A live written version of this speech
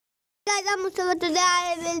guys, I'm Mustafa. Today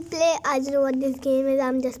I will play. I don't know what this game is.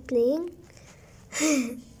 I'm just playing.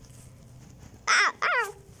 Ow,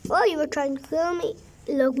 ow. Oh, you were trying to kill me.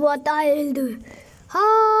 Look what I'll do.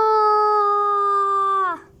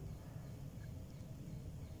 Ah!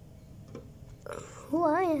 Who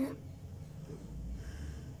I am?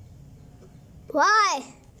 Why?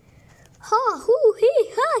 Ha, who, he,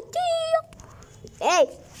 ha, tee. Hey,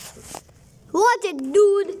 what it,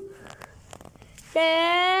 dude?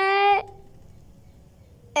 Hey.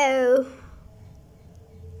 Oh.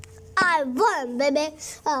 I won, baby.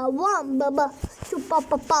 I won, baby.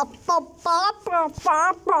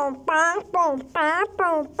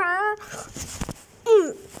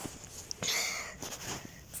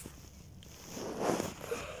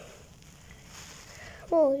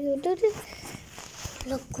 Oh, you did it.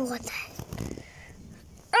 Look what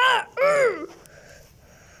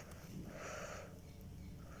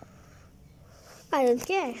I don't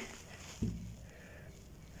care.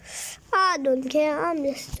 I don't care. I'm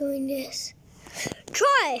just doing this.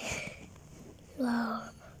 Try. Wow.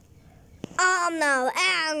 I'm now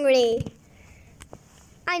angry.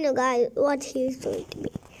 I know, guys, what he's doing to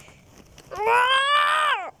me.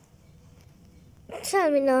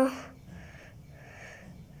 Tell me now.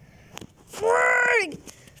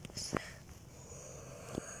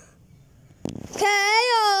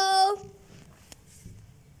 KO.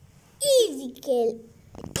 Easy kill.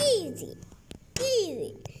 Easy.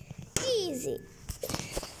 Easy. Easy.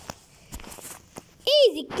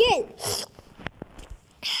 Easy kill.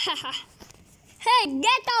 Hey,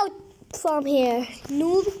 get out from here,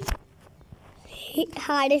 noob.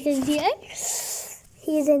 Hardest is here.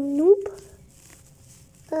 He's a noob.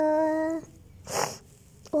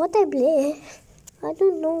 What I play? I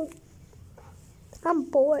don't know. I'm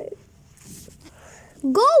bored.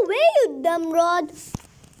 Go away, you dumb rod.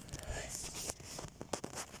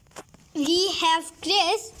 We have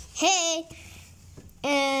Chris, hey,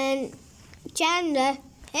 and Chandler,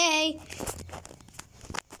 hey,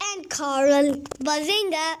 and Carl,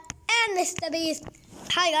 Bazinga, and Mr. Beast.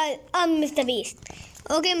 Hi guys, I'm Mr. Beast.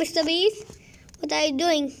 Okay, Mr. Beast, what are you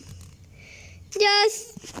doing?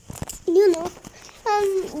 Just,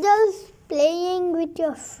 just playing with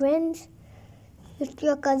your friends, with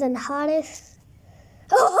your cousin Harris.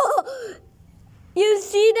 You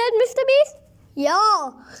see that, Mr. Beast?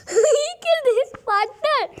 Yeah, he killed his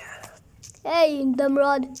partner. Hey, dumb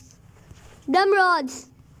rod. Dumb rods.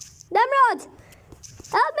 Dumb rods.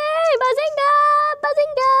 Help me. Bazinga.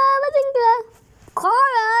 Bazinga. Bazinga.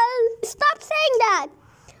 Coral. Stop saying that.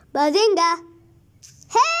 Bazinga.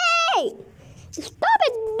 Hey. Stop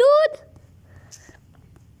it, dude.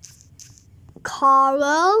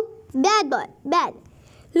 Coral. Bad boy. Bad.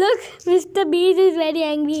 Look, Mr. Beast is very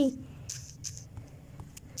angry.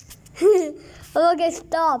 Okay,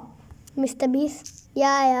 stop, Mr. Beast.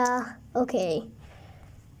 Yeah, okay.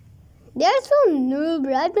 They're so noob,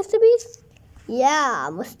 right, Mr. Beast? Yeah,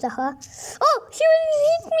 Mustafa. Oh, she will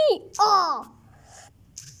hit me. Oh,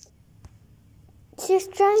 she's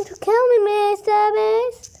trying to kill me, Mr.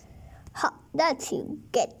 Beast. Ha, that's you.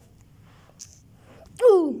 Get.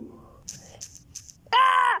 Ooh.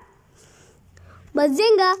 Ah!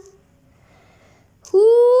 Bazinga.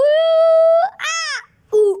 Ooh. Ah!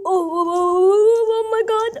 Ooh, oh my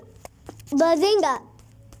God. Bazinga.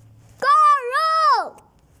 Coral.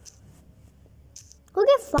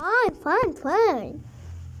 Okay, fine.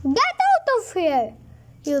 Get out of here,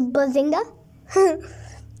 you Bazinga.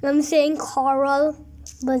 I'm saying Coral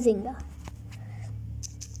Bazinga.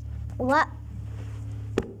 What?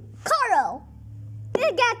 Coral.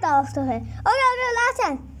 Get out of here. Okay, last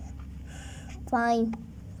time. Fine.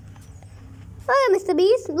 Okay, Mr.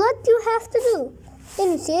 Beast, what do you have to do?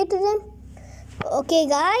 Can you say it to them? Okay,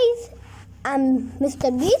 guys, I'm Mr.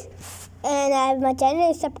 Beast, and I have my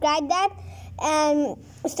channel. Subscribe that and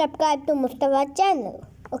subscribe to Mustafa's channel.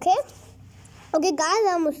 Okay? Okay,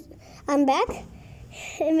 guys, I'm back.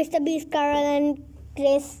 Mr. Beast, Carol, and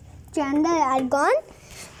Chris Chandler are gone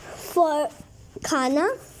for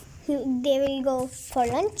Khana. They will go for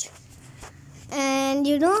lunch. And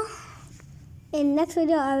in next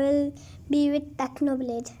video, I will be with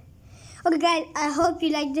Technoblade. Okay guys, I hope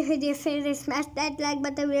you liked the video. If you did, smash that like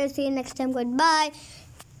button. We'll see you next time. Goodbye.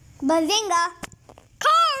 Bazinga.